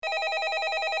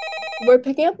We're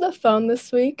picking up the phone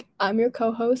this week. I'm your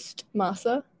co-host,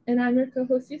 Masa. And I'm your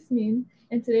co-host, Yasmine.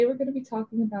 And today we're going to be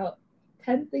talking about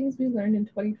 10 things we learned in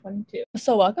 2022.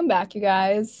 So welcome back, you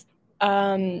guys.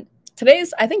 I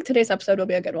think today's episode will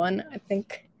be a good one. I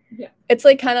think it's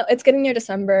like it's getting near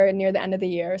December, near the end of the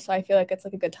year. So I feel like it's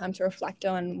like a good time to reflect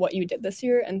on what you did this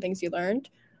year and things you learned.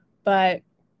 But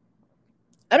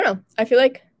I don't know. I feel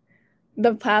like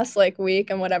the past like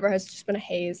week and whatever has just been a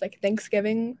haze. Like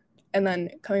Thanksgiving and then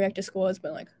coming back to school has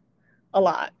been like a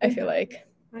lot, I feel like.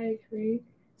 I agree.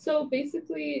 So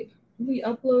basically, we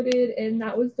uploaded, and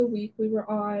that was the week we were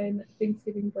on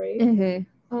Thanksgiving break.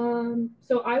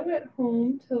 So I went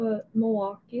home to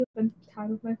Milwaukee, spent time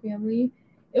with my family.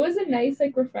 It was a nice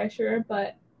like refresher,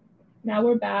 but now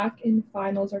we're back and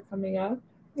finals are coming up.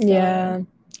 So. Yeah,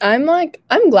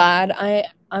 I'm glad.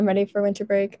 I'm ready for winter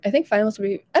break. I think finals will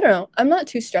be, I don't know, I'm not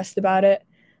too stressed about it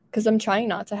because I'm trying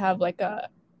not to have like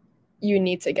you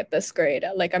need to get this grade.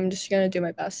 Like I'm just gonna do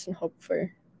my best and hope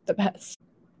for the best.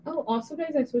 Oh, also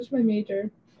guys, I switched my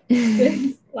major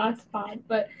since last pod,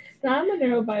 but now I'm a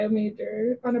neurobio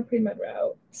major on a pre-med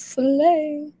route.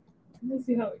 Slay. We'll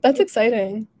see how it goes. That's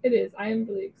exciting. It is. I am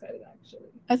really excited actually.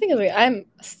 I think I'm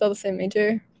still the same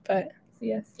major, but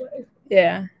CS slay.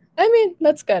 Yeah. I mean,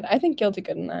 that's good. I think you'll do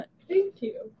good in that. Thank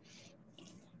you.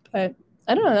 But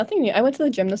I don't know, nothing new. I went to the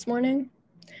gym this morning.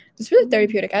 It's really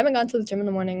therapeutic. I haven't gone to the gym in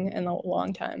the morning in a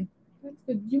long time. That's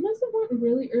good. You must have went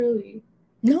really early.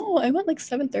 No, I went like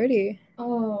 7:30.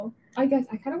 Oh, I guess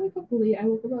I kind of woke up late. I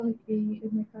woke up at like 8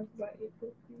 and my class was at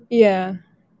 8:50. Yeah.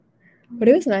 But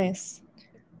it was nice.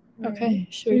 Okay,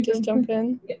 should we just jump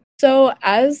in? Yeah. So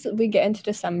as we get into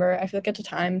December, I feel like it's a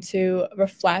time to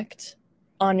reflect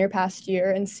on your past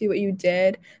year and see what you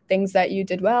did, things that you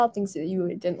did well, things that you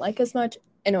didn't like as much,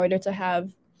 in order to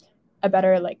have a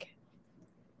better like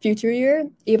future year,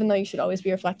 even though you should always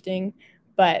be reflecting.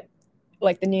 But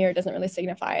like the new year doesn't really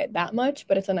signify it that much,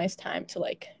 but it's a nice time to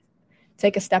like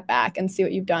take a step back and see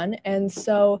what you've done. And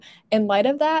so in light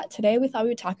of that, today we thought we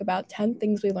would talk about 10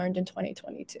 things we learned in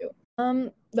 2022.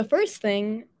 The first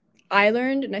thing I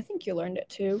learned, and I think you learned it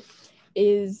too,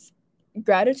 is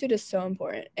gratitude is so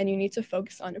important, and you need to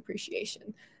focus on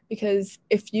appreciation. Because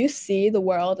if you see the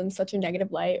world in such a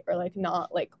negative light, or like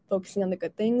not like focusing on the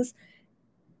good things,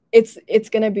 it's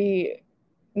gonna be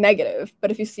negative. But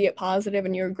if you see it positive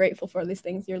and you're grateful for these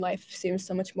things, your life seems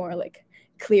so much more like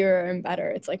clearer and better.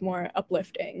 It's like more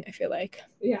uplifting, I feel like.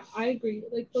 Yeah, I agree.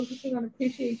 Like focusing on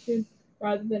appreciation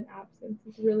rather than absence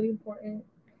is really important.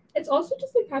 It's also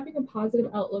just like having a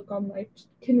positive outlook on life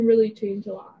can really change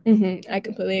a lot. I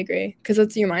completely agree, because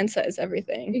it's your mindset is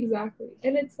everything. Exactly.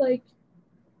 And it's like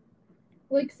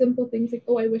simple things like,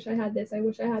 oh, I wish I had this,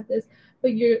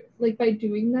 but you're like, by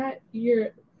doing that,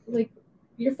 you're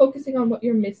focusing on what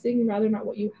you're missing rather than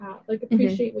what you have. Like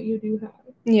appreciate what you do have.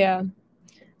 Yeah, and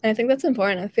I think that's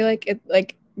important. I feel like it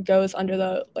like goes under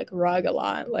the like rug a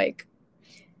lot. Like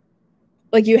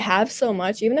you have so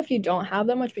much, even if you don't have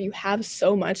that much, but you have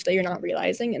so much that you're not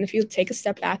realizing. And if you take a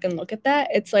step back and look at that,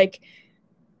 it's like,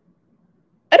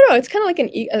 I don't know, it's kind of like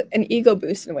an ego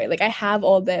boost in a way. Like I have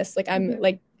all this, like I'm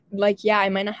like yeah, I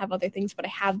might not have other things, but I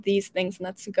have these things, and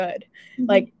that's good.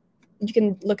 Like you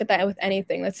can look at that with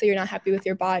anything. Let's say you're not happy with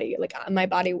your body. Like my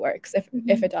body works if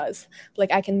it does.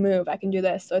 Like I can move, I can do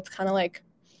this. So it's kind of like,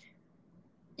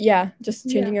 just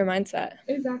changing your mindset.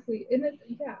 Exactly. And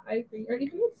I agree. Or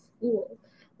even with school.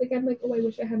 Like I'm like, oh, I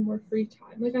wish I had more free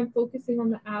time. Like I'm focusing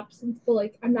on the absence, but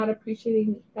like I'm not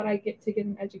appreciating that I get to get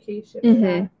an education.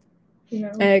 That, you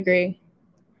know. I agree.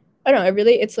 I don't know.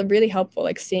 It's really helpful,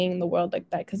 like seeing the world like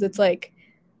that, because it's like,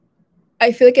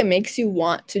 I feel like it makes you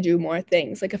want to do more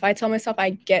things. Like if I tell myself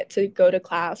I get to go to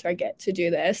class or I get to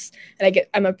do this, and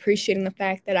I'm appreciating the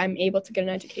fact that I'm able to get an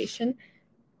education,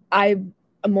 I'm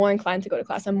more inclined to go to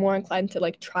class. I'm more inclined to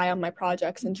like try on my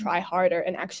projects and try harder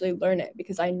and actually learn it,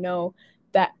 because I know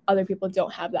that other people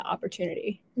don't have that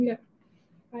opportunity. Yeah,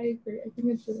 I agree. I think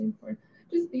it's really important.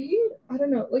 Just being, I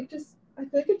don't know, like just, I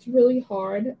feel like it's really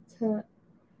hard to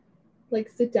like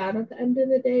sit down at the end of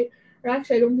the day. Or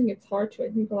actually, I don't think it's hard to. I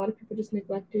think a lot of people just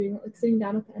neglect doing it, like sitting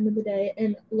down at the end of the day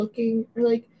and looking, or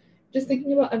like just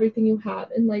thinking about everything you have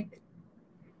and like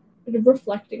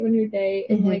reflecting on your day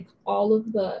and like all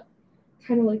of the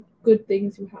kind of like good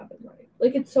things you have in life.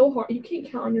 Like it's so hard. You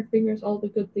can't count on your fingers all the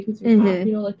good things you have.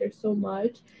 You know, like there's so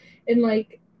much, and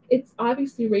like it's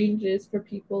obviously ranges for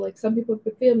people. Like some people have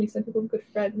good family, some people have good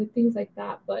friends, and things like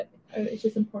that. But it's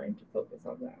just important to focus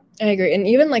on that. I agree. And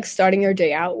even like starting your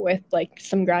day out with like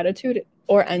some gratitude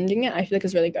or ending it, I feel like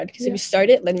is really good, because if you start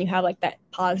it, then you have like that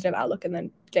positive outlook in the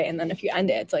day, and then if you end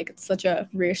it, it's like it's such a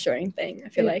reassuring thing. I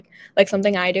feel like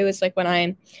something I do is like when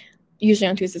I usually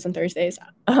on Tuesdays and Thursdays,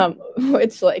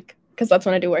 it's like, because that's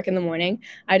when I do work in the morning,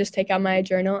 I just take out my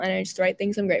journal and I just write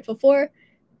things I'm grateful for.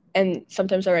 And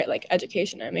sometimes I write like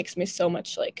education, and it makes me so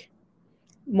much like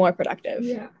more productive.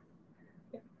 Yeah.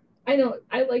 I know.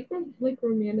 I like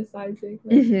romanticizing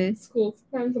like school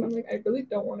sometimes, and I'm like, I really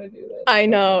don't want to do this. I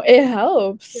know. It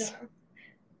helps. Yeah.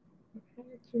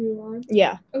 Okay, should we move on?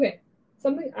 Yeah. Okay.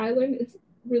 Something I learned, it's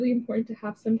really important to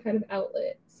have some kind of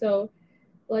outlet. So,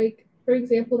 like, for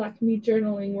example, that can be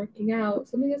journaling, working out,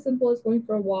 something as simple as going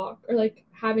for a walk, or like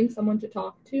having someone to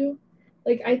talk to.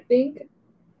 Like, I think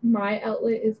my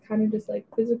outlet is kind of just like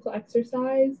physical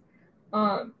exercise,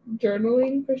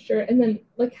 journaling for sure, and then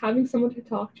like having someone to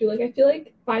talk to. Like, I feel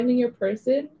like finding your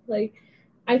person, like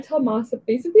I tell Masa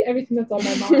basically everything that's on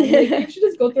my mind. Like, you should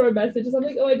just go through our messages. I'm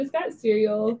like, oh, I just got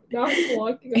cereal. Now I'm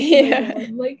walking up to my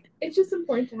dorm. Like, it's just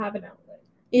important to have an outlet.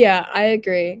 Yeah, I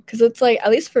agree. Because it's like, at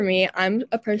least for me, I'm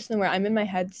a person where I'm in my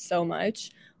head so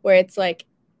much, where it's like,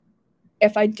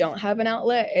 if I don't have an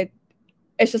outlet,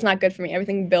 it's just not good for me.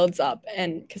 Everything builds up,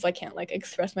 and because I can't like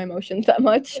express my emotions that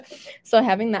much. So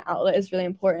having that outlet is really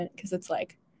important, because it's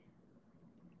like,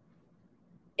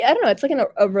 I don't know, it's like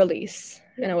a release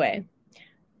in a way.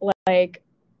 Like,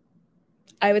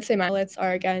 I would say my outlets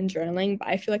are, again, journaling, but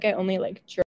I feel like I only like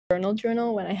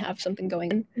journal when I have something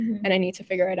going on and I need to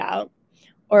figure it out.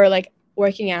 Or like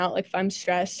working out, like if I'm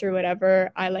stressed or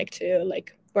whatever, I like to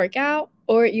like work out.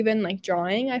 Or even like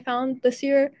drawing, I found this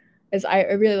year, is I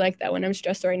really like that. When I'm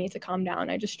stressed or I need to calm down,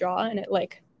 I just draw, and it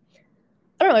like,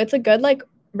 I don't know, it's a good like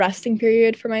resting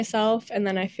period for myself, and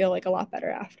then I feel like a lot better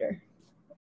after.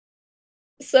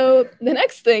 So the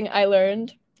next thing I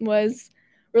learned was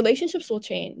relationships will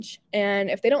change, and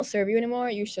if they don't serve you anymore,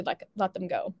 you should like let them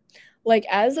go. Like,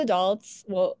 as adults,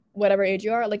 well, whatever age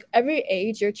you are, like every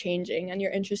age you're changing, and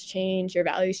your interests change, your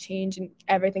values change, and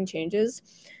everything changes.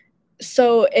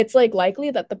 So it's like likely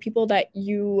that the people that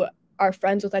you are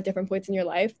friends with at different points in your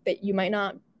life, that you might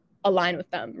not align with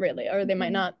them really, or they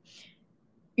might not,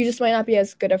 you just might not be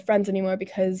as good of friends anymore,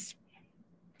 because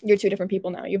you're two different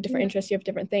people now. You have different interests, you have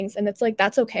different things, and it's like,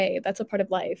 that's okay. That's a part of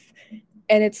life.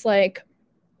 And it's like,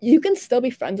 you can still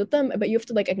be friends with them, but you have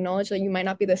to like acknowledge that you might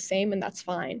not be the same, and that's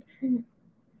fine.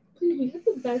 Please, we had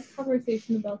the best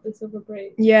conversation about this over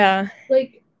break. Yeah.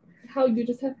 Like, how you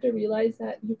just have to realize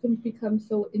that you can become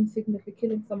so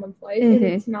insignificant in someone's life, and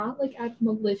it's not like out of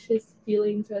malicious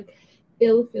feelings or like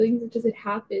ill feelings. It just, it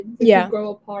happens. Like, you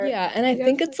grow apart. Yeah, and I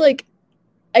think it's like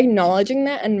acknowledging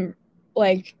that and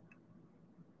like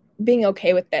being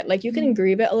okay with it. Like, you can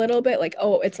grieve it a little bit, like,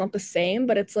 oh, it's not the same,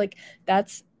 but it's like,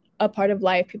 that's a part of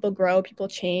life. People grow, people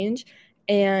change.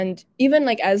 And even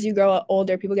like as you grow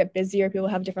older, people get busier, people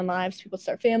have different lives, people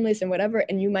start families and whatever,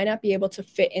 and you might not be able to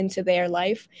fit into their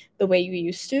life the way you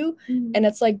used to. And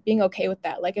it's like being okay with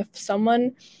that. Like, if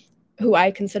someone who I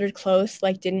considered close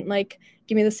like didn't like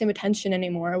give me the same attention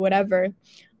anymore or whatever,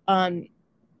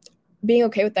 being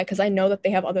okay with that, because I know that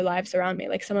they have other lives around me.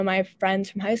 Like, some of my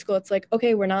friends from high school, it's like,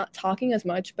 okay, we're not talking as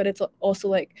much, but it's also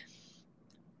like,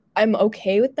 I'm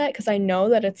okay with that, because I know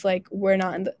that it's like,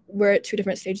 we're at two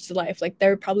different stages of life. Like,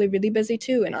 they're probably really busy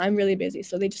too, and I'm really busy,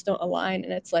 so they just don't align,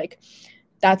 and it's like,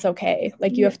 that's okay.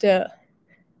 Like, you have to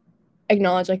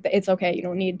acknowledge like that it's okay. You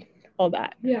don't need all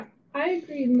that. Yeah, I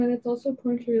agree. And then it's also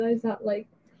important to realize that like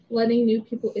letting new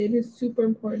people in is super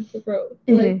important for growth.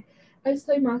 Like, I was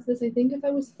telling Ross this, I think if I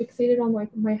was fixated on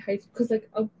like my high school, because like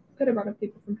a good amount of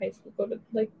people from high school go to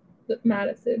like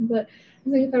Madison, but I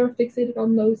think if I were fixated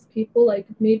on those people, like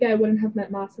maybe I wouldn't have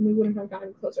met Masa and we wouldn't have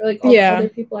gotten closer. Like, all the other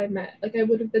people I met, like I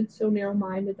would have been so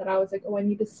narrow-minded that I was like, oh, I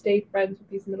need to stay friends with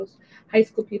these high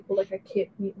school people. Like, I can't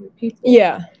meet new people.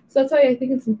 Yeah. So that's why I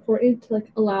think it's important to like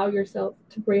allow yourself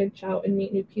to branch out and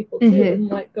meet new people too, and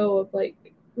let go of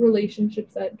like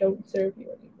relationships that don't serve you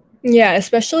anymore. Yeah,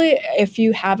 especially if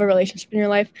you have a relationship in your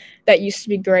life that used to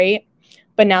be great,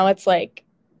 but now it's like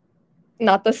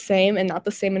not the same, and not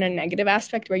the same in a negative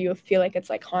aspect where you feel like it's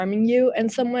like harming you in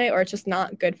some way, or it's just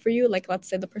not good for you. Like, let's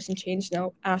say the person changed in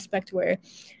an aspect where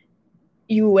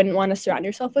you wouldn't want to surround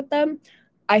yourself with them.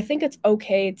 I think it's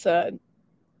okay to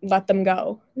let them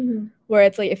go. Where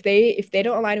it's like, if they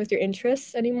don't align with your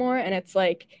interests anymore, and it's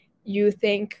like you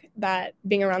think that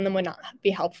being around them would not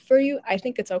be helpful for you, I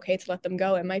think it's okay to let them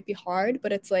go. It might be hard,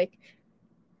 but it's like,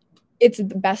 it's the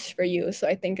best for you. So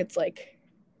I think it's like,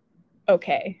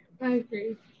 okay. I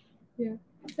agree. Yeah.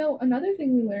 So another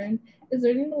thing we learned is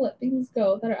learning to let things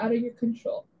go that are out of your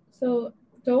control. So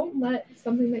don't let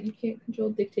something that you can't control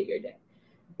dictate your day.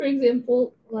 For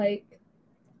example, like,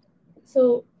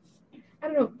 so I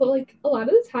don't know, but like a lot of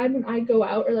the time when I go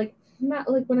out, or like not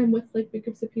like when I'm with like big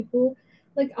groups of people,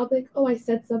 like I'll be like, oh, I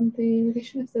said something, like I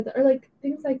shouldn't have said that, or like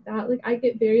things like that. Like I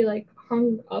get very like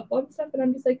hung up on stuff, and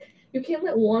I'm just like, you can't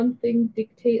let one thing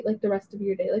dictate like the rest of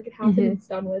your day. Like it happened, it's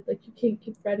done with. Like you can't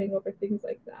keep fretting over things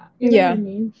like that. You know what I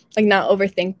mean? Like not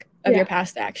overthink of your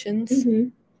past actions.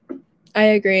 I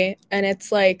agree, and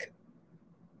it's like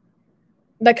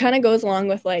that kind of goes along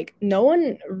with like no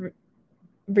one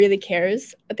really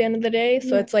cares at the end of the day,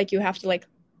 so it's like you have to like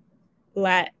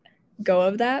let go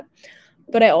of that.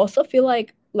 But I also feel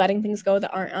like letting things go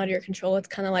that aren't out of your control, it's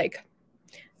kind of like,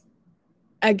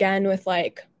 again, with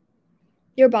like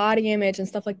your body image and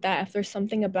stuff like that, if there's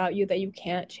something about you that you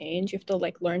can't change, you have to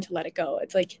like learn to let it go.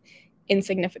 It's like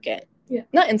insignificant.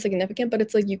 Not insignificant, but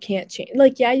it's like you can't change.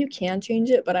 Like, yeah, you can change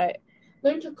it, but I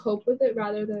learn to cope with it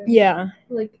rather than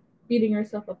like beating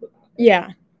yourself up about it. Yeah.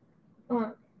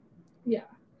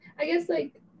 I guess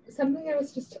like something I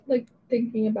was just like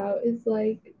thinking about is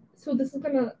like, so this is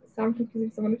gonna sound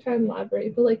confusing, so I'm gonna try and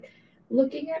elaborate, but like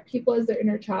looking at people as their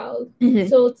inner child.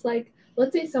 So it's like,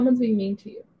 let's say someone's being mean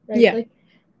to you, right?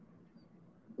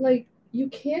 Like you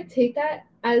can't take that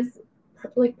as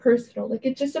like personal. Like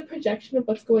it's just a projection of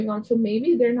what's going on. So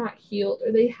maybe they're not healed,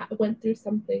 or they went through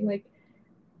something like,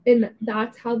 and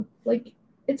that's how like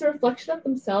it's a reflection of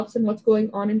themselves and what's going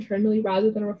on internally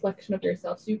rather than a reflection of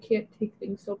yourself. So you can't take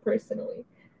things so personally,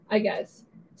 I guess.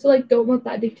 So like don't let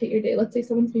that dictate your day. Let's say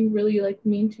someone's being really like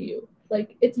mean to you.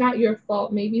 Like it's not your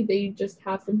fault. Maybe they just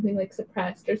have something like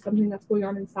suppressed or something that's going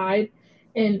on inside,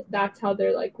 and that's how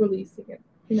they're like releasing it,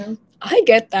 you know? I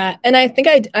get that. And I think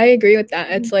I agree with that.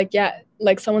 It's like, yeah,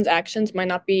 like someone's actions might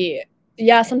not be,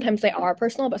 yeah, sometimes they are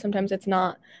personal, but sometimes it's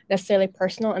not necessarily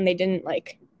personal, and they didn't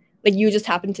like you just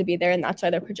happen to be there, and that's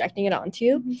why they're projecting it onto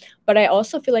you. But I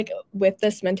also feel like with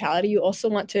this mentality, you also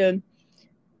want to,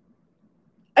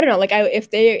 I don't know, like if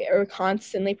they are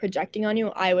constantly projecting on you,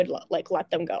 I would like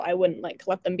let them go. I wouldn't like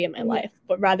let them be in my life,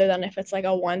 but rather than if it's like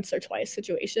a once or twice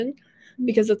situation,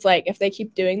 because it's like if they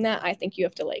keep doing that, I think you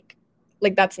have to like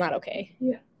that's not okay.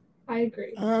 Yeah, I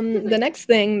agree. The next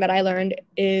thing that I learned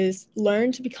is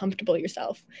learn to be comfortable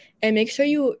yourself and make sure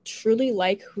you truly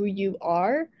like who you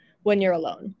are when you're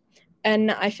alone.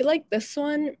 And I feel like this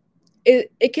one,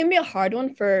 it can be a hard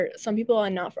one for some people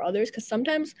and not for others, because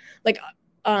sometimes like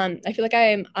I feel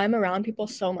like I'm around people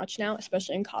so much now,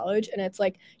 especially in college, and it's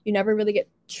like you never really get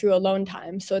true alone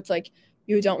time. So it's like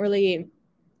you don't really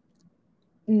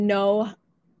know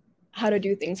how to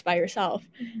do things by yourself,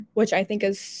 which I think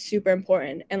is super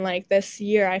important. And like this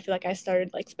year, I feel like I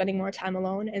started like spending more time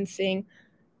alone and seeing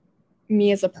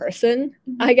me as a person,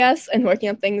 I guess, and working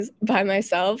on things by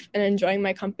myself and enjoying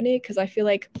my company, because I feel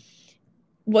like,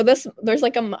 well, there's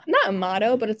like not a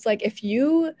motto, but it's like if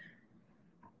you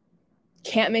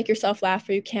can't make yourself laugh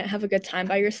or you can't have a good time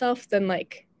by yourself, then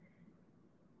like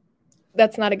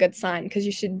that's not a good sign, because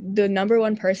the number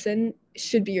one person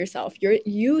should be yourself.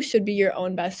 You should be your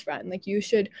own best friend. Like you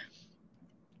should,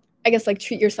 I guess, like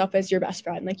treat yourself as your best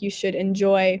friend. Like you should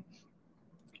enjoy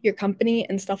your company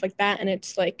and stuff like that, and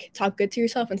it's like talk good to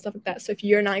yourself and stuff like that. So if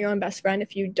you're not your own best friend,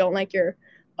 if you don't like your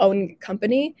own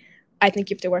company, I think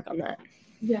you have to work on that.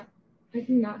 Yeah, I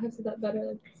cannot have said that better.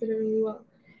 Like said it really well.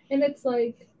 And it's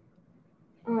like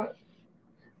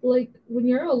when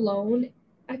you're alone,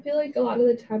 I feel like a lot of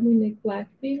the time we neglect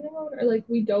being alone, or like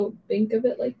we don't think of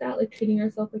it like that, like treating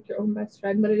yourself like your own best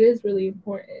friend. But it is really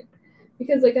important,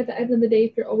 because like at the end of the day,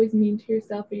 if you're always mean to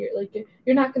yourself, or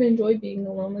you're not gonna enjoy being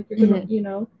alone. Like you're gonna, you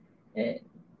know, and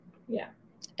yeah.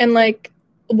 And like,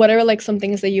 what are like some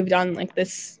things that you've done like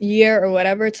this year or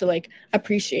whatever to like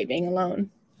appreciate being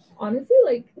alone? Honestly,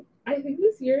 like I think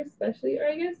this year especially, or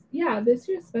I guess, yeah, this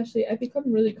year especially, I've become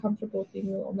really comfortable being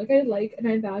alone. Like I like and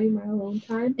I value my alone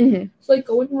time. So like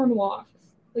going on walks,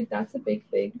 like that's a big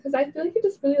thing, because I feel like it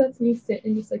just really lets me sit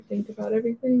and just like think about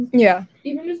everything. Yeah.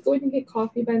 Even just going to get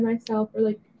coffee by myself, or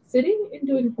like sitting and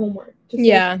doing homework. Just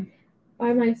like,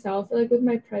 by myself, or like with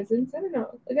my presence. I don't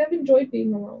know. Like I've enjoyed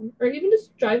being alone, or even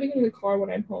just driving in the car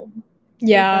when I'm home.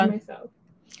 Yeah. Like, by myself.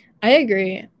 I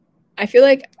agree. I feel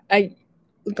like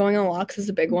going on walks is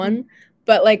a big one,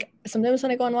 but like sometimes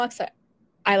when I go on walks,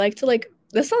 I like to like,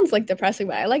 this sounds like depressing,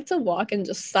 but I like to walk in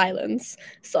just silence.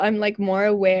 So I'm like more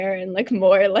aware and like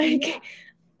more like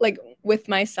like with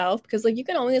myself, because like you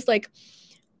can always like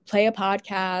play a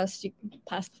podcast, you can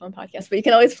pass the phone podcast, but you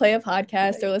can always play a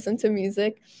podcast or listen to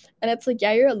music, and it's like,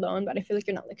 yeah, you're alone, but I feel like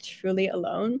you're not like truly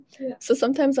alone. So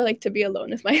sometimes I like to be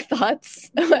alone with my thoughts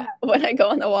when I go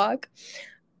on a walk.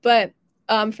 But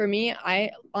for me,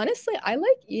 I honestly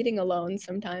like eating alone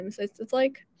sometimes. It's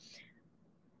like,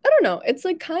 I don't know, it's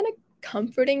like kind of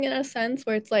comforting in a sense,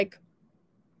 where it's like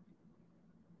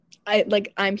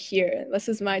I'm here. This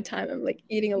is my time. I'm like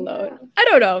eating alone. Yeah. I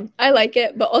don't know. I like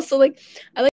it, but also like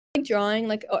I like drawing.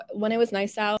 Like when it was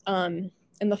nice out,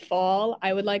 in the fall,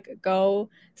 I would like go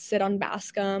sit on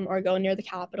Bascom or go near the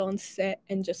Capitol and sit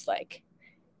and just like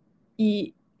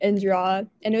eat and draw,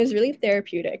 and it was really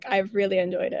therapeutic. I really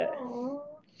enjoyed it. Aww,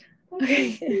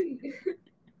 that's so sweet.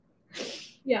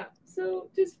 Yeah, so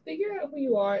just figure out who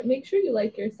you are. Make sure you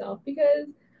like yourself, because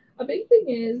a big thing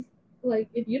is, like,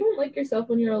 if you don't like yourself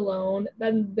when you're alone,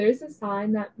 then there's a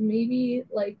sign that maybe,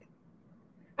 like,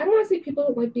 I don't want to say people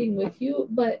don't like being with you,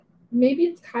 but maybe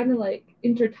it's kind of like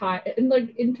intertwined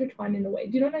in a way.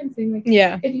 Do you know what I'm saying? Like,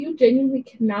 Yeah. if you genuinely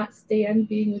cannot stand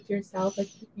being with yourself, like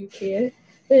you can't,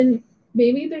 then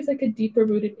maybe there's like a deeper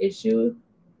rooted issue,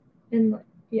 and like,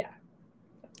 yeah.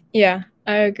 Yeah,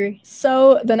 I agree.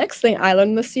 So the next thing I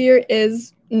learned this year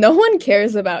is no one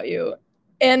cares about you.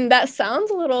 And that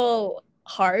sounds a little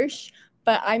harsh,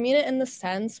 but I mean it in the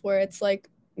sense where it's like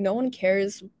no one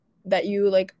cares that you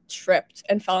like tripped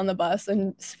and fell on the bus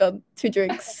and spilled 2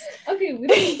 drinks. Okay, we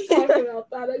don't need to talk about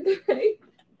that, okay?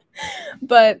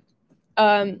 But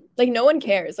like no one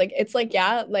cares. Like it's like,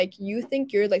 yeah, like you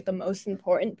think you're like the most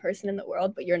important person in the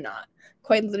world, but you're not.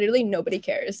 Quite literally nobody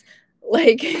cares.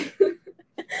 Like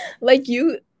like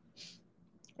you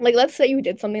like let's say you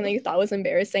did something that you thought was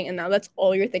embarrassing and now that's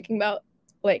all you're thinking about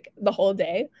like the whole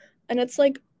day, and it's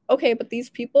like, okay, but these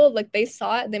people, like they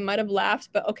saw it, they might have laughed,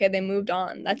 but okay, they moved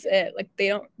on, that's it. Like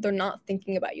they're not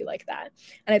thinking about you like that.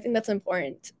 And I think that's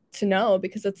important to know,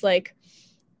 because it's like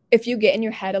if you get in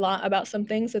your head a lot about some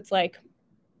things, it's like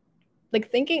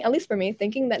thinking, at least for me,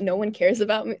 thinking that no one cares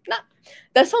about me, not,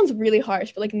 that sounds really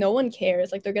harsh, but like no one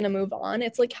cares, like they're gonna move on,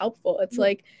 it's like helpful. It's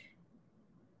like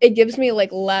it gives me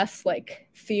like less like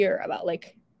fear about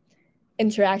like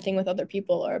interacting with other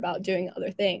people or about doing other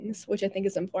things, which I think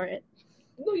is important.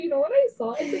 No, you know what I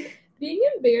saw? It's like being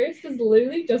embarrassed is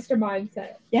literally just a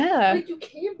mindset. Yeah. Like, you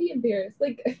can't be embarrassed.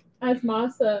 Like, as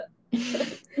Masa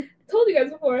told you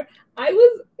guys before, I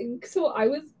was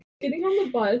getting on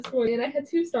the bus and I had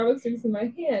 2 Starbucks drinks in my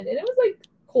hand, and it was like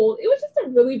cold. It was just a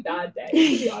really bad day,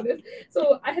 to be honest.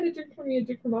 So I had a drink for me, a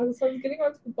drink for Masa. So I was getting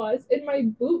onto the bus, and my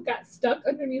boot got stuck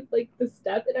underneath like the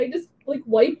step, and I just like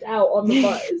wiped out on the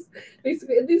bus.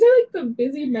 Basically, and these are like the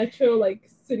busy metro like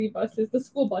city buses, the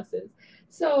school buses.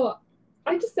 So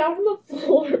I just sat on the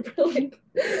floor for like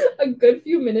a good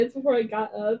few minutes before I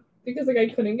got up, because like I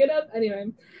couldn't get up anyway.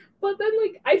 But then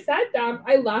like I sat down,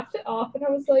 I laughed it off, and I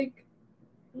was like,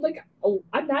 oh,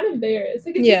 I'm not embarrassed.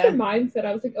 Like, it's just a mindset.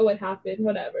 I was like, oh, it happened,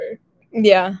 whatever.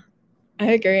 Yeah,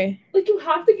 I agree. Like, you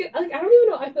have to get, like, I don't even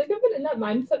know. I feel like I've been in that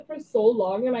mindset for so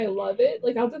long, and I love it.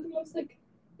 Like, I'll do the most like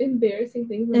embarrassing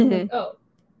things, and I'm like, oh,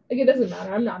 like it doesn't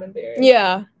matter. I'm not embarrassed.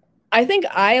 Yeah, I think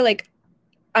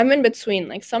I'm in between.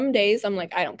 Like some days I'm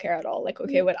like, I don't care at all. Like,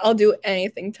 okay, what, I'll do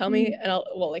anything. Tell me, and I'll,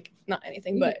 well, like not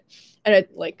anything, but and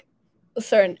it like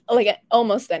certain, like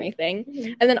almost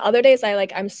anything. And then other days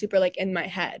I'm super like in my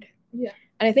head. Yeah.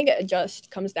 And I think it just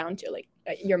comes down to like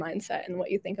your mindset and what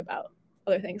you think about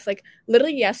other things. Like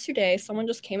literally yesterday, someone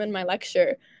just came in my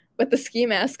lecture with the ski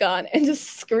mask on and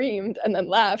just screamed and then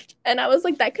left. And I was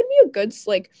like, that could be a good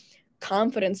like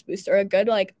confidence booster, a good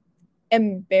like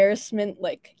embarrassment,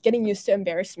 like getting used to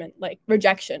embarrassment, like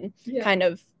rejection kind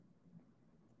of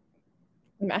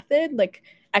method, like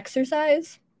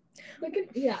exercise.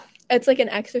 It's like an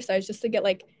exercise just to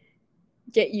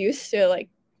get used to like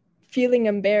feeling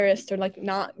embarrassed or like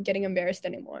not getting embarrassed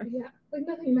anymore. Yeah, like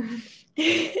nothing matters.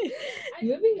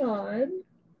 Moving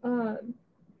on.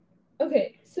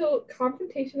 Okay, so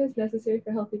confrontation is necessary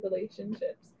for healthy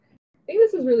relationships. I think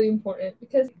this is really important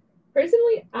because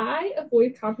personally, I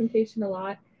avoid confrontation a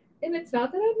lot, and it's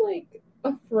not that I'm like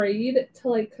afraid to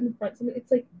like confront someone.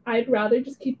 It's like I'd rather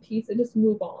just keep peace and just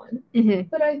move on.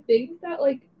 But I think that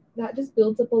like that just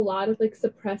builds up a lot of like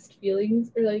suppressed feelings,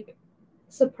 or like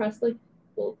suppressed like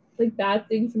bad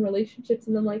things in relationships,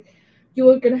 and then like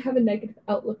you're gonna have a negative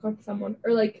outlook on someone,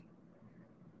 or like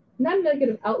not a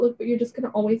negative outlook, but you're just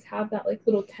gonna always have that like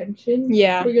little tension.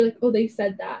 Where you're like, oh, they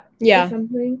said that. Or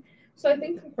something. So I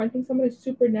think confronting someone is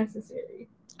super necessary.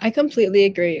 I completely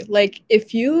agree. Like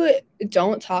if you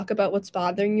don't talk about what's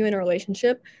bothering you in a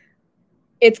relationship,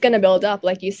 it's gonna build up,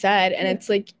 like you said, and it's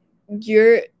like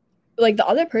you're like the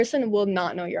other person will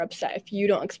not know you're upset if you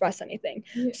don't express anything.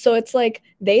 So it's like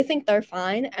they think they're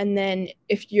fine, and then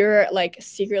if you're like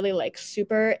secretly like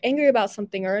super angry about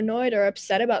something or annoyed or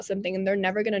upset about something, and they're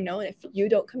never gonna know, and if you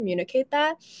don't communicate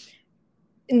that,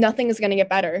 nothing is gonna get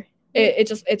better.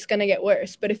 It's gonna get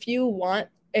worse. But if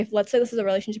let's say this is a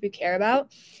relationship you care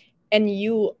about and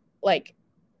you like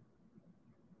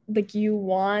like you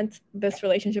want this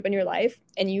relationship in your life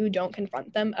and you don't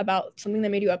confront them about something that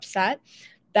made you upset,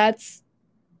 that's,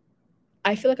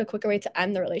 I feel like, a quicker way to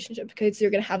end the relationship, because you're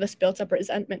going to have this built up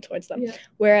resentment towards them. Yeah.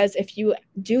 Whereas if you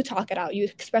do talk it out, you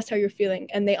express how you're feeling,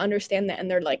 and they understand that, and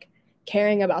they're like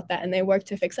caring about that, and they work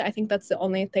to fix it, I think that's the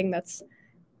only thing that's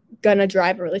going to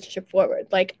drive a relationship forward.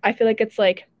 Like, I feel like it's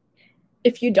like,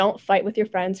 if you don't fight with your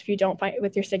friends, if you don't fight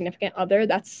with your significant other,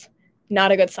 that's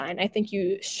not a good sign. I think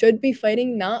you should be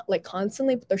fighting, not like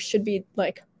constantly, but there should be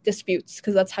like disputes,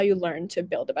 because that's how you learn to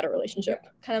build a better relationship.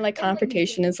 Kind of like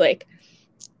confrontation is like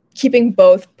keeping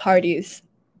both parties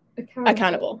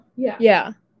accountable.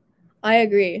 Yeah, I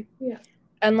agree. Yeah.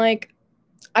 And like,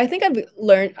 I think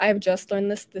I've just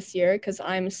learned this year, because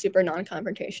I'm super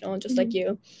non-confrontational, just like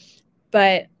you,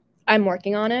 but I'm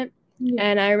working on it.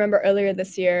 And I remember earlier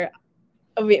this year,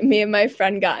 me and my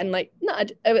friend got in like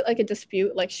not like a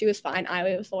dispute. Like, she was fine,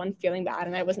 I was the one feeling bad,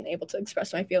 and I wasn't able to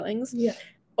express my feelings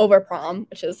over prom,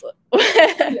 which is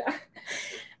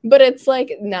but it's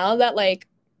like, now that like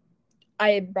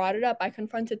I brought it up, I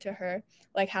confronted to her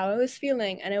like how I was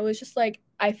feeling, and it was just like,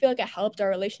 I feel like it helped our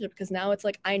relationship, because now it's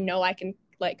like, I know I can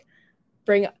like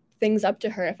bring things up to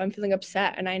her if I'm feeling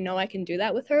upset, and I know I can do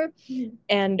that with her,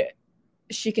 and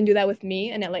she can do that with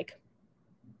me, and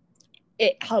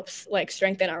it helps like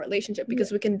strengthen our relationship,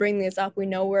 because we can bring these up. We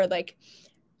know we're like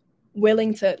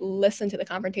willing to listen to the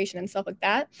confrontation and stuff like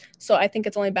that. So I think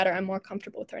it's only better. I'm more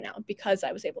comfortable with her now because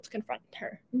I was able to confront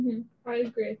her. I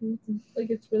agree. I think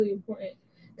it's really important,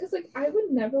 because like I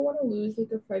would never want to lose like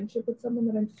a friendship with someone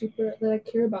that I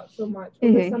care about so much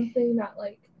over something that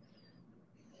like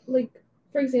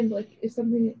for example, like if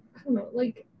something, I don't know,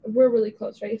 like we're really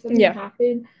close, right? If something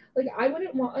happened, like I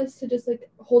wouldn't want us to just like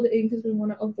hold it in because we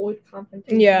want to avoid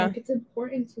confrontation. Like it's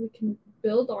important so we can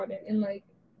build on it and like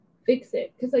fix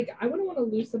it, because like I wouldn't want to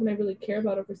lose someone I really care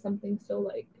about over something so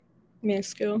like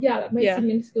minuscule. That might seem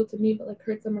minuscule to me, but like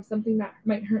hurts them, or something that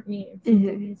might hurt me and seems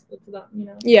like minuscule to them, you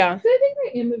know? Yeah. So I think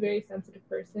I am a very sensitive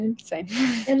person. Same.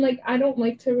 And like I don't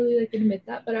like to really like admit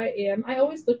that, but I am. I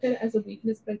always look at it as a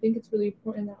weakness, but I think it's really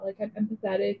important that like I'm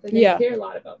empathetic, like I care a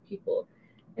lot about people,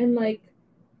 and like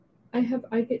I'm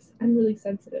really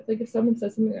sensitive. Like if someone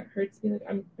says something that hurts me, like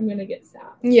I'm gonna get sad.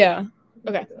 Yeah.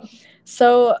 Okay.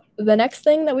 So the next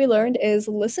thing that we learned is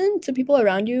listen to people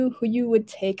around you who you would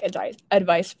take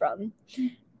advice from.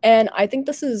 And I think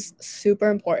this is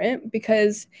super important,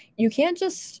 because you can't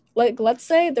just like, let's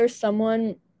say there's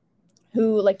someone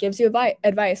who like gives you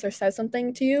advice or says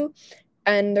something to you,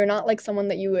 and they're not like someone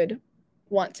that you would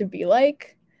want to be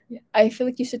like. I feel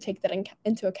like you should take that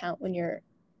into account when you're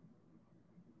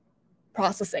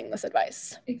processing this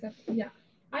advice. Exactly. Yeah,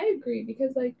 I agree,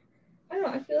 because like I don't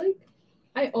know, I feel like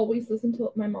I always listen to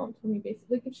what my mom told me,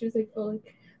 basically. Like if she was like, oh,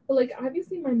 like, but like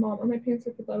obviously my mom or my parents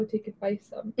are people I would take advice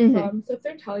from. So if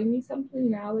they're telling me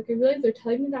something now, like I realize they're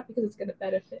telling me that because it's gonna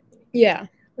benefit me. Yeah.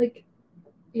 Like,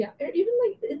 yeah, or even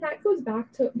like, and that goes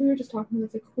back to, we were just talking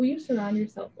about this, like who you surround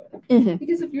yourself with.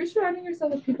 Because if you're surrounding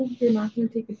yourself with people who you're not gonna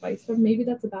take advice from, maybe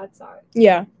that's a bad sign.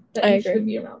 Yeah, that you should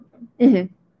be around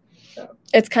them. So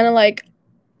it's kind of like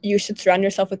you should surround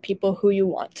yourself with people who you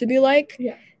want to be like.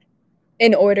 Yeah.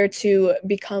 In order to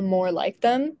become more like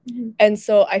them. And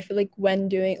so I feel like when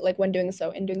doing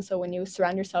so, when you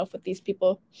surround yourself with these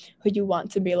people who you want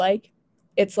to be like,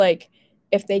 it's like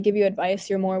if they give you advice,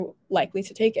 you're more likely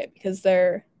to take it, because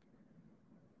they're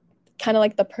kind of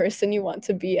like the person you want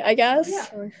to be, I guess.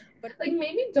 Yeah. But like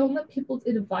maybe don't let people's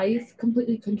advice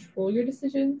completely control your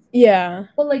decisions. Yeah.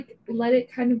 But like let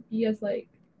it kind of be as like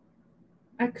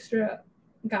extra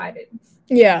guidance.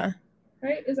 Yeah.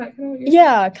 Right? Is that kind of what you're saying?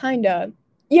 Yeah, kind of.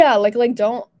 Yeah, like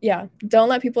don't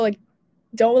let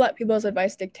people's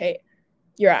advice dictate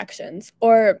your actions.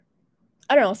 Or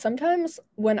I don't know, sometimes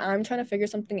when I'm trying to figure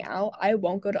something out, I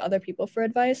won't go to other people for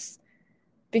advice,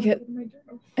 because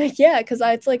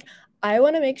it's like I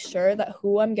want to make sure that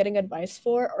who I'm getting advice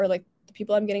for, or like the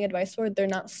people I'm getting advice for, they're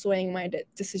not swaying my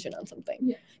decision on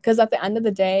something. Because at the end of the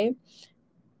day,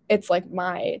 it's like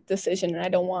my decision, and I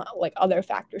don't want like other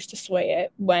factors to sway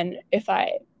it, when if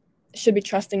I should be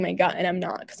trusting my gut and I'm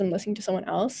not, because I'm listening to someone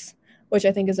else, which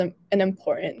I think is an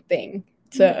important thing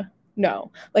to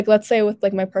know. Like let's say with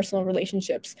like my personal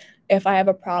relationships, if I have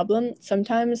a problem,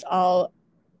 sometimes I'll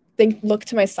look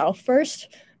to myself first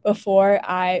before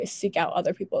I seek out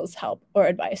other people's help or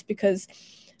advice, because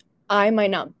I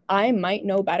might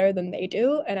know better than they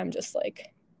do, and I'm just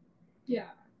like, yeah,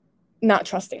 not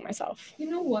trusting myself. You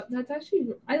know what? That's actually,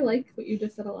 I like what you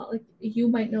just said a lot. Like, you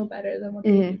might know better than what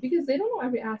they do, because they don't know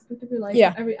every aspect of your life,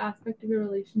 every aspect of your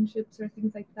relationships or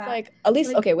things like that. Like, at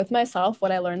least, okay, with myself,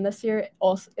 what I learned this year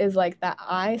also is like that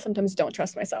I sometimes don't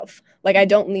trust myself. Like, I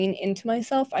don't lean into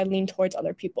myself, I lean towards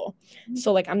other people.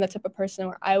 So like, I'm the type of person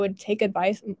where I would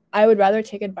rather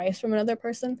take advice from another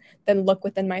person than look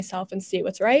within myself and see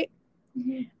what's right.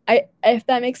 If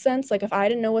that makes sense. Like, if I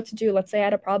didn't know what to do, let's say I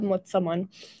had a problem with someone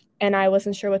and I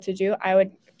wasn't sure what to do, I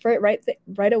would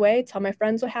right away tell my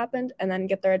friends what happened and then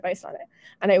get their advice on it.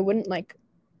 And I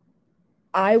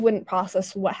wouldn't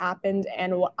process what happened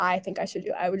and what I think I should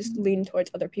do. I would just lean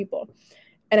towards other people.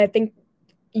 And I think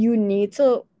you need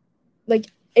to, like,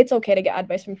 it's okay to get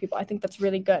advice from people. I think that's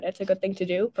really good. It's a good thing to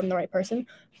do from the right person.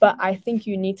 But I think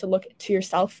you need to look to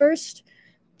yourself first,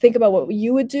 think about what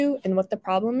you would do and what the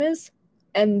problem is.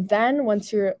 And then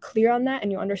once you're clear on that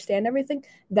and you understand everything,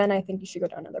 then I think you should go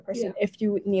to another person if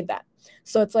you need that.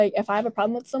 So it's like, if I have a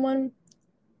problem with someone,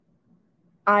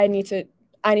 I need to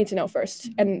know first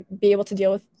and be able to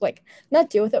deal with, like, not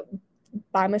deal with it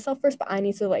by myself first, but I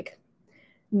need to, like,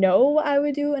 know what I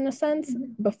would do in a sense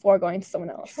before going to someone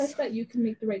else. Trust that you can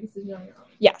make the right decision on your own.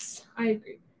 Yes. I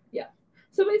agree. Yeah.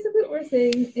 So basically what we're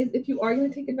saying is, if you are going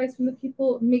to take advice from the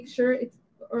people, make sure it's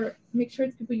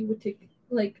people you would take,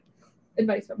 like,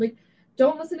 advice from. Like,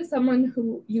 don't listen to someone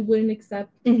who you wouldn't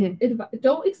accept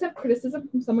don't accept criticism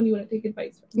from someone you wouldn't take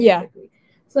advice from, basically.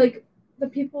 So like, the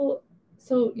people,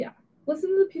 listen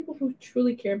to the people who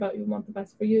truly care about you and want the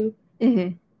best for you.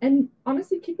 And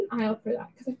honestly, keep an eye out for that,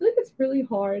 because I feel like it's really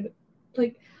hard.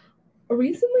 Like,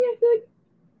 recently I feel like,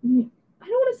 I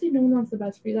don't want to say no one wants the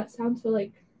best for you. That sounds so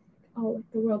like, oh,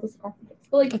 like the world is awful.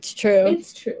 But like, that's true.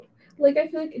 It's true. Like, I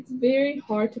feel like it's very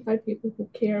hard to find people who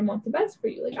care and want the best for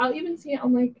you. Like, I'll even see it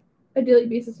on like a daily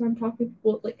basis when I'm talking to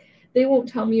people. Like, they won't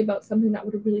tell me about something that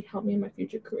would really help me in my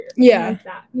future career. Like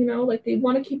that, like, they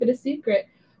want to keep it a secret.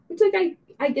 Which, like,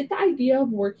 I get the idea of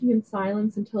working in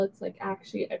silence until it's like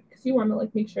actually, because you want to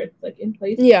like make sure it's like in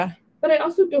place. But I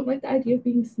also don't like the idea of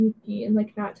being sneaky and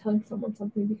like not telling someone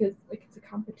something because like it's a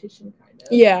competition kind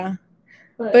of.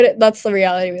 But that's the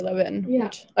reality we live in.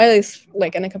 Which, at least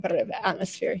like in a competitive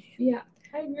atmosphere. Yeah,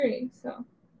 I agree. So.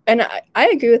 And I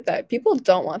agree with that. People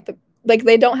don't want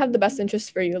they don't have the best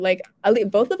interest for you. Like, at least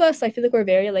both of us, I feel like we're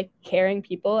very like caring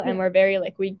people, and we're very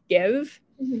like, we give.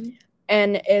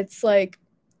 And it's like,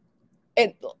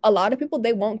 a lot of people,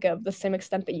 they won't give the same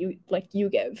extent that you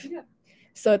give.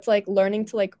 So it's like learning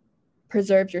to like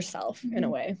preserve yourself in a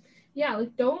way. Yeah,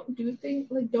 like, don't do things,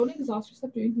 like, don't exhaust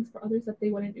yourself doing things for others that they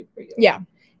want to do for you.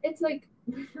 It's like,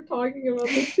 we were talking about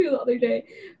this too the other day,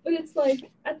 but it's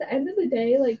like, at the end of the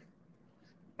day, like,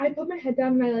 I put my head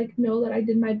down and I like know that I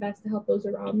did my best to help those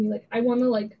around me. Like, I want to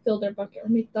like fill their bucket or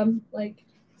make them like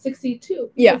succeed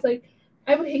too. Because like,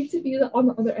 I would hate to be on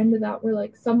the other end of that, where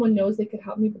like someone knows they could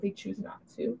help me but they choose not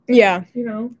to.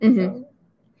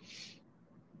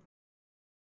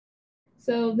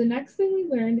 So the next thing we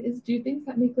learned is do things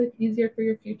that make life easier for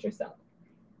your future self.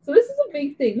 So this is a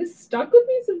big thing. This stuck with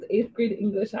me since 8th grade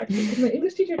English, actually, because my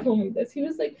English teacher told me this. He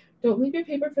was like, don't leave your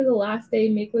paper for the last day.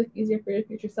 Make life easier for your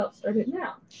future self. Start it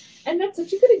now. And that's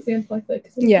such a good example, I feel like,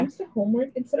 because when it comes to homework,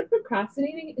 instead of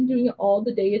procrastinating and doing it all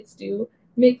the day it's due,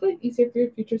 make life easier for your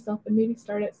future self and maybe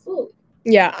start it slowly.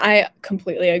 Yeah, I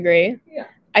completely agree.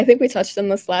 I think we touched on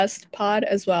this last pod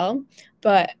as well,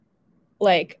 but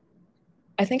like,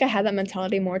 I think I had that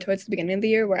mentality more towards the beginning of the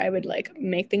year, where I would like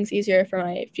make things easier for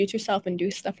my future self and do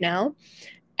stuff now.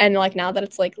 And like, now that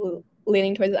it's like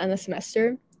leaning towards the end of the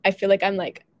semester, I feel like I'm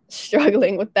like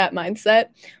struggling with that mindset,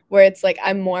 where it's like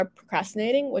I'm more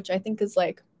procrastinating, which I think is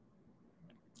like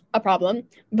a problem.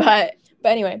 But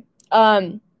anyway,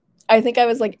 I think I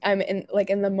was like, I'm in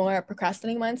the more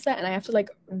procrastinating mindset, and I have to like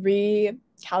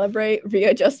recalibrate,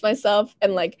 readjust myself,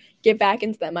 and like get back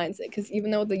into that mindset, because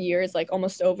even though the year is like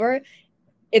almost over,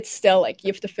 it's still like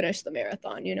you have to finish the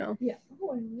marathon, Yeah.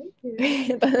 Oh, I like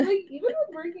it. Like, even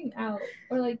with working out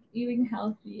or like eating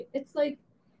healthy, it's like,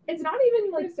 it's not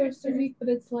even like so physique, but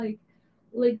it's like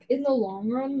in the long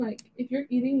run, like, if you're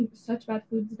eating such bad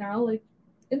foods now, like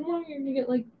in the long run you're gonna get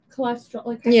like cholesterol,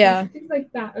 like things like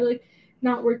that, or like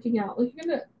not working out,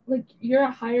 like you're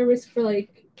at higher risk for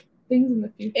like things in the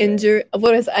future. Injury.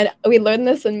 We learned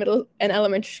this in middle and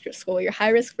elementary school. You're high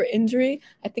risk for injury.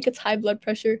 I think it's high blood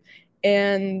pressure.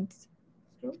 And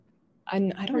I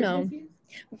don't know. Disease?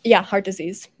 Yeah, heart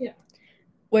disease.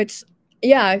 Which,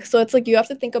 so it's like you have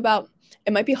to think about,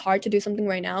 it might be hard to do something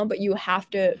right now, but you have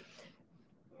to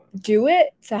do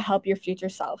it to help your future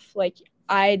self. Like,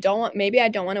 maybe I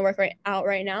don't want to work out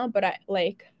right now, but I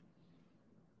like,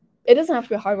 it doesn't have to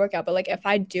be a hard workout, but like if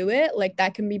I do it, like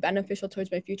that can be beneficial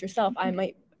towards my future self.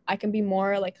 I can be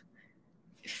more like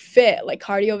fit, like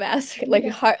cardiovascular, like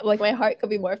heart, like my heart could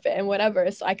be more fit and whatever,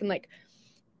 so I can like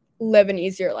live an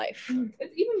easier life.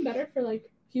 It's even better for like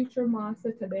future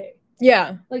Masa today.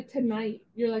 Yeah. Like tonight,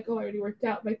 you're like, oh, I already worked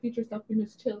out. My future self can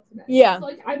just chill tonight. Yeah. So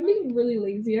like, I'm being really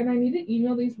lazy, and I need to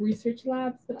email these research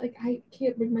labs, but like, I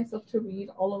can't bring myself to read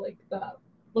all of like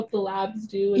what the labs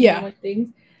do and all like things.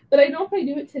 But I know if I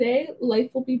do it today,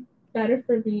 life will be better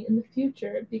for me in the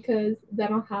future because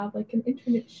then I'll have like an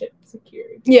internship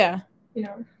secured. Yeah. You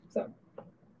know, so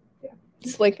yeah.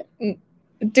 Just like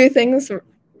do things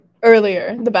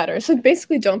earlier, the better. So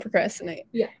basically, don't procrastinate.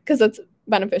 Yeah. Because that's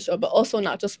beneficial, but also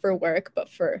not just for work, but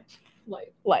for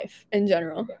life in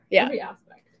general. Yeah. Every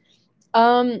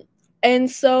aspect.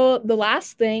 And so the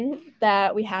last thing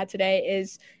that we had today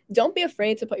is don't be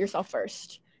afraid to put yourself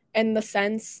first. In the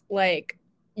sense, like,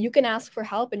 you can ask for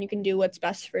help and you can do what's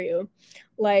best for you.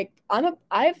 Like,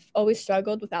 I've always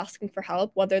struggled with asking for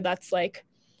help, whether that's like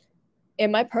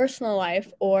in my personal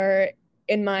life or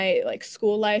in my like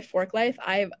school life, work life.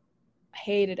 I've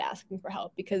hated asking for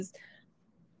help because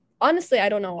honestly, I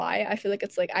don't know why. I feel like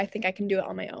it's like I think I can do it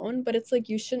on my own, but it's like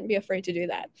you shouldn't be afraid to do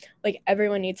that. Like,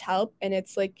 everyone needs help, and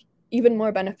it's like even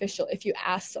more beneficial if you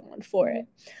ask someone for it.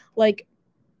 Like,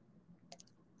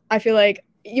 I feel like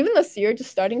even this year, just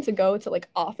starting to go to like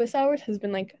office hours has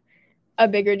been like a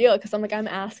bigger deal because I'm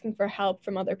asking for help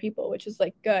from other people, which is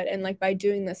like good. And like by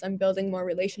doing this, I'm building more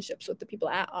relationships with the people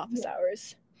at office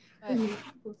hours.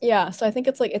 Yeah, so I think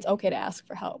it's like it's okay to ask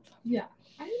for help. Yeah,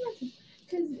 I think that's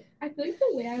because I feel like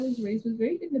the way I was raised was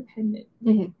very independent.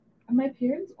 Like, my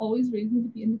parents always raised me to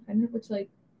be independent, which like,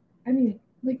 I mean,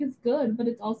 like it's good, but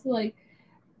it's also like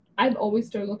I've always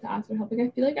struggled to ask for help. Like I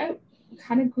feel like I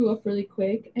kind of grew up really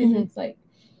quick, and it's like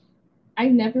I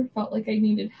never felt like I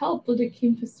needed help when it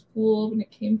came to school, when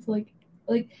it came to like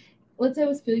let's say I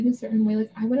was feeling a certain way,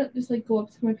 like I wouldn't just like go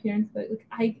up to my parents, but like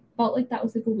I felt like that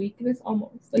was like a weakness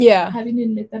almost. Like having to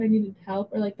admit that I needed help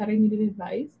or like that I needed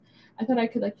advice. I thought I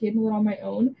could like handle it on my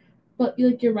own. But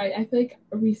like you're right, I feel like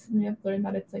recently I've learned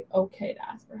that it's like okay to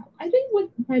ask for help. I think with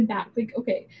my back, like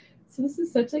okay, so this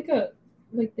is such like a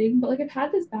like thing, but like I've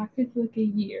had this back pain for like a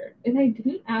year and I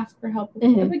didn't ask for help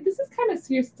before. I'm like, this is kind of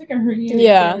serious. It's like a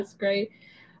hernia disc, right?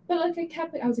 But like I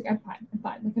kept like I was like, I'm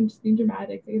fine. Like I'm just being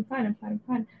dramatic. Like I'm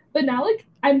fine. But now like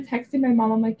I'm texting my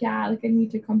mom, I'm like, yeah, like I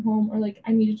need to come home, or like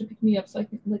I need you to pick me up so I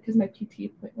can like because my PT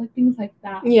appointment, like things like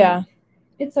that. Yeah. Like,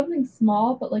 it's something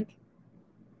small, but like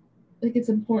it's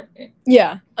important.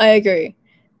 Yeah, I agree.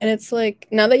 And it's like,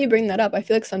 now that you bring that up, I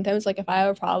feel like sometimes like if I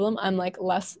have a problem, I'm like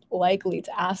less likely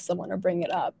to ask someone or bring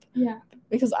it up. Yeah.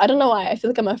 Because I don't know why. I feel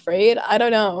like I'm afraid. I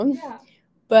don't know. Yeah.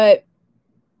 But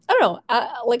I don't know.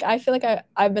 I feel like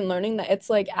I've been learning that it's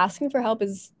like asking for help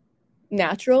is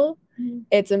natural.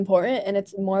 It's important and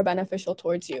it's more beneficial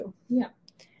towards you. Yeah.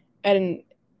 And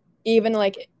even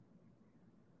like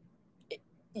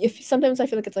if sometimes I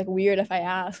feel like it's like weird if I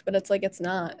ask, but it's like it's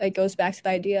not. It goes back to the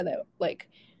idea that like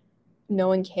no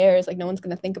one cares, like no one's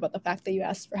gonna think about the fact that you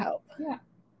asked for help. Yeah,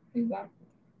 exactly.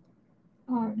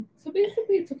 So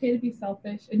basically it's okay to be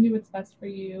selfish and do what's best for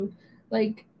you.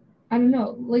 Like, I don't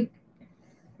know, like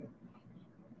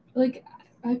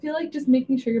I feel like just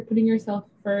making sure you're putting yourself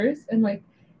first and like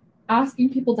asking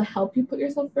people to help you put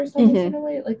yourself first almost in a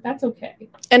way, like that's okay.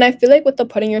 And I feel like with the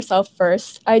putting yourself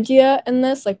first idea in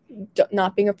this, like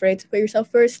not being afraid to put yourself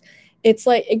first, it's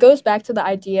like it goes back to the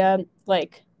idea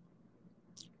like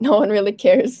no one really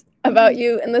cares about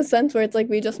you in the sense where it's like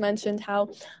we just mentioned how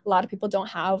a lot of people don't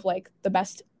have like the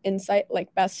best insight,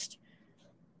 like best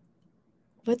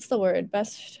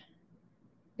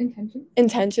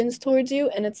intentions towards you,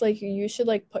 and it's like you should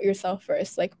like put yourself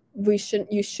first. Like you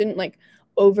shouldn't like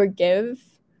overgive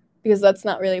because that's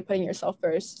not really putting yourself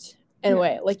first in a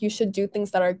way. Like you should do things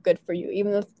that are good for you,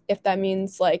 even if that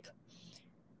means like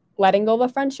letting go of a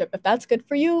friendship. If that's good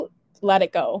for you, let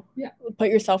it go. Yeah. Put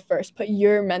yourself first. Put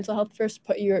your mental health first.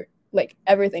 Put your like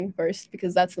everything first,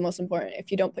 because that's the most important.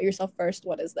 If you don't put yourself first,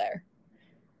 what is there?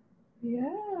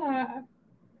 Yeah. At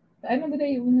the end of the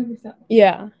day, you will never stop.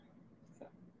 Yeah.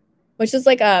 Which is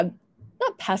like a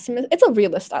not pessimist. It's a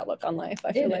realist outlook on life.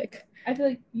 I feel like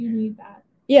you need that.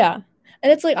 Yeah.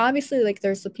 And it's like obviously like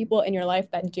there's the people in your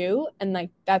life that do, and like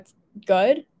that's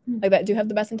good. Like that do have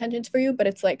the best intentions for you, but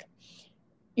it's like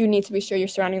you need to be sure you're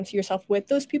surrounding yourself with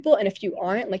those people, and if you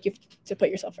aren't, like you have to put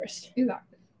yourself first.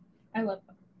 Exactly. I love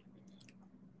that.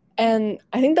 And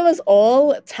I think that was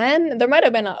all 10. There might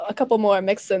have been a couple more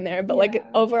mixed in there, but like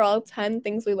overall 10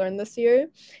 things we learned this year.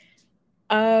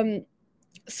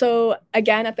 So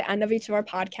again, at the end of each of our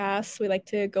podcasts, we like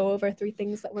to go over 3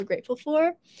 things that we're grateful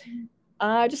for.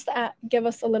 Just to give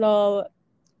us a little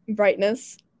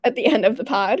brightness at the end of the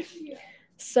pod. Yeah.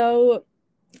 So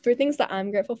 3 things that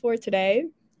I'm grateful for today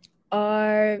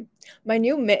are my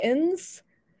new mittens,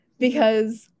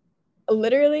 because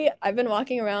literally I've been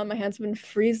walking around, my hands have been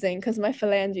freezing because my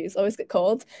phalanges always get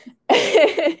cold.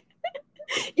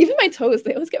 Even my toes,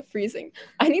 they always get freezing.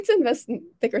 I need to invest in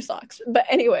thicker socks. But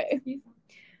anyway.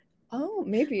 Oh,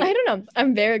 maybe. I don't know.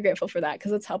 I'm very grateful for that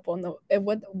because it's helpful.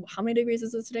 How many degrees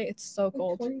is it today? It's so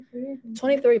cold. 23.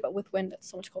 23, but with wind, it's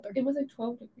so much colder. It was like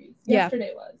 12 degrees. Yeah.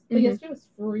 Yesterday was. But yesterday was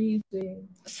freezing.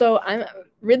 So I'm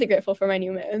really grateful for my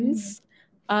new mittens.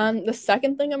 The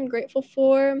second thing I'm grateful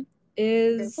for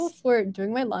is for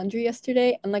doing my laundry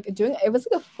yesterday, and like it was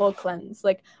like a full cleanse.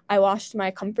 Like I washed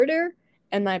my comforter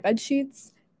and my bed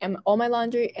sheets and all my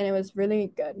laundry, and it was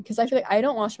really good because I feel like I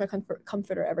don't wash my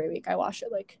comforter every week. I wash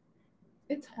it like.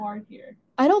 It's hard here.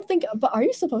 I don't think, but are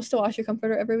you supposed to wash your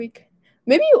comforter every week?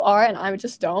 Maybe you are, and I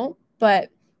just don't. But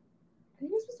I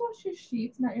think you're supposed to wash your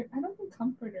sheets, not your. I don't think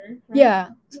comforter. Right? Yeah,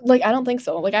 like I don't think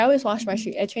so. Like I always wash my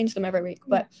sheet. I change them every week,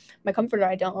 but my comforter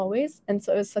I don't always. And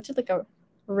so it was such a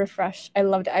refresh. I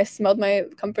loved it. I smelled my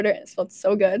comforter and it smelled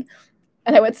so good,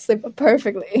 and I went to sleep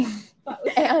perfectly.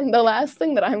 And the last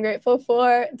thing that I'm grateful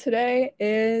for today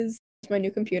is my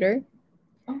new computer.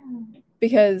 Oh.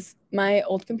 Because my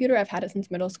old computer, I've had it since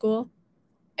middle school,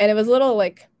 and it was a little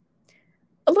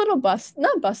not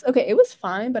bust. Okay, it was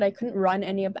fine, but I couldn't run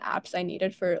any of the apps I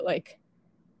needed for like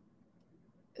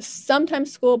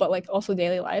sometimes school, but like also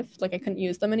daily life. Like I couldn't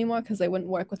use them anymore because they wouldn't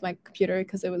work with my computer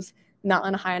because it was not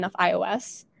on a high enough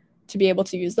iOS to be able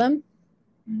to use them.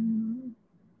 And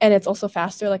it's also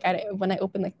faster. Like when I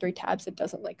open like 3 tabs, it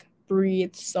doesn't like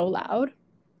breathe so loud,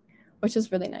 which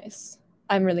is really nice.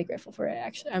 I'm really grateful for it,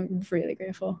 actually. I'm really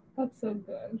grateful. That's so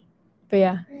good. But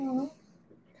yeah.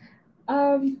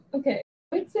 Okay.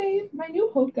 I would say my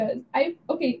new hokas.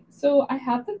 So I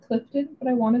have the Clifton, but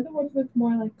I wanted the ones with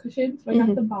more like cushions. So I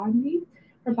got the Bondi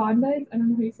or Bondis. I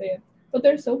don't know how you say it, but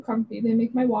they're so comfy. They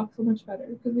make my walk so much better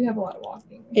because we have a lot of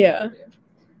walking. Yeah.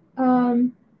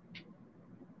 I'm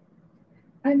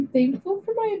thankful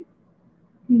for my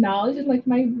knowledge and like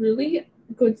my really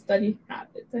good study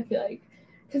habits. I feel like.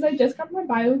 Because I just got my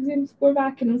bio exam score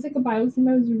back, and it was like a bio exam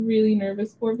I was really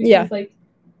nervous for because like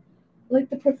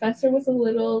the professor was a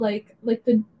little like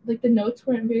the notes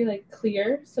weren't very like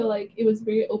clear, so like it was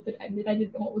very open ended. I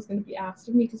didn't know what was going to be asked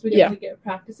of me because we didn't really get a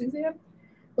practice exam.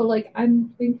 But like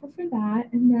I'm thankful for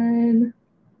that, and then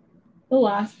the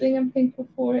last thing I'm thankful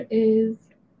for is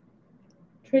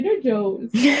Trader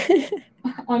Joe's.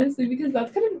 Honestly, because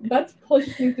that's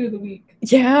pushed me through the week.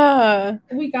 Yeah.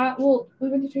 We went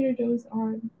to Trader Joe's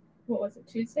on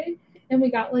Tuesday, and we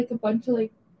got like a bunch of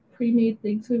like pre-made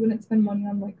things so we wouldn't spend money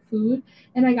on like food.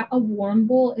 And I got a warm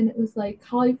bowl, and it was like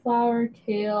cauliflower,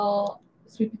 kale,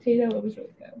 sweet potato. It was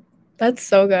really good. That's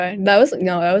so good. That was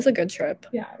a good trip.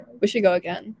 Yeah. We should go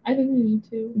again. I think we need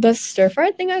to. The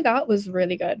stir-fry thing I got was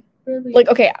really good. Really? Like,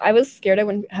 okay, I was scared I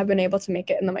wouldn't have been able to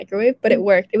make it in the microwave, but it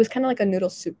worked. It was kind of like a noodle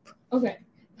soup. Okay.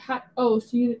 So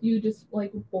you just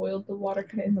like boiled the water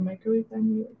kind of in the microwave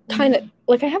then? Kind of.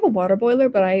 Like I have a water boiler,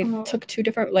 but I took 2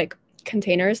 different like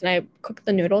containers and I cooked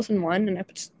the noodles in one and I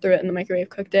just threw it in the microwave,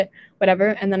 cooked it, whatever,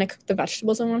 and then I cooked the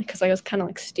vegetables in one because I was kind of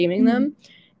like steaming them.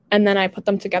 And then I put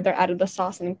them together, added the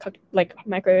sauce, and cooked, like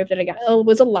microwaved it again. It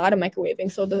was a lot of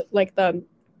microwaving, so the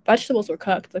vegetables were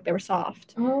cooked, like they were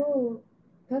soft. Oh,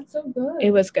 that's so good.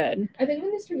 It was good. I think I'm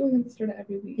gonna start going to the store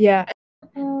every week. Yeah.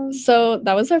 So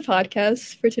that was our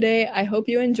podcast for today. I hope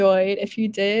you enjoyed. If you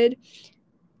did,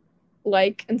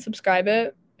 like and subscribe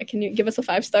it. Can you give us a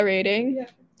 5-star rating? Yeah.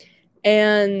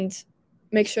 And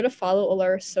make sure to follow all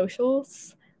our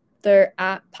socials. They're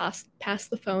at Pass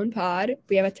the Phone Pod.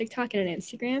 We have a TikTok and an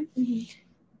Instagram.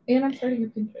 And I'm starting a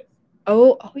Pinterest.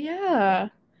 Oh yeah.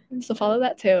 So follow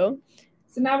that too.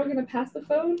 So now we're gonna pass the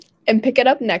phone and pick it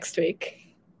up next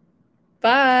week.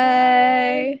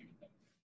 Bye.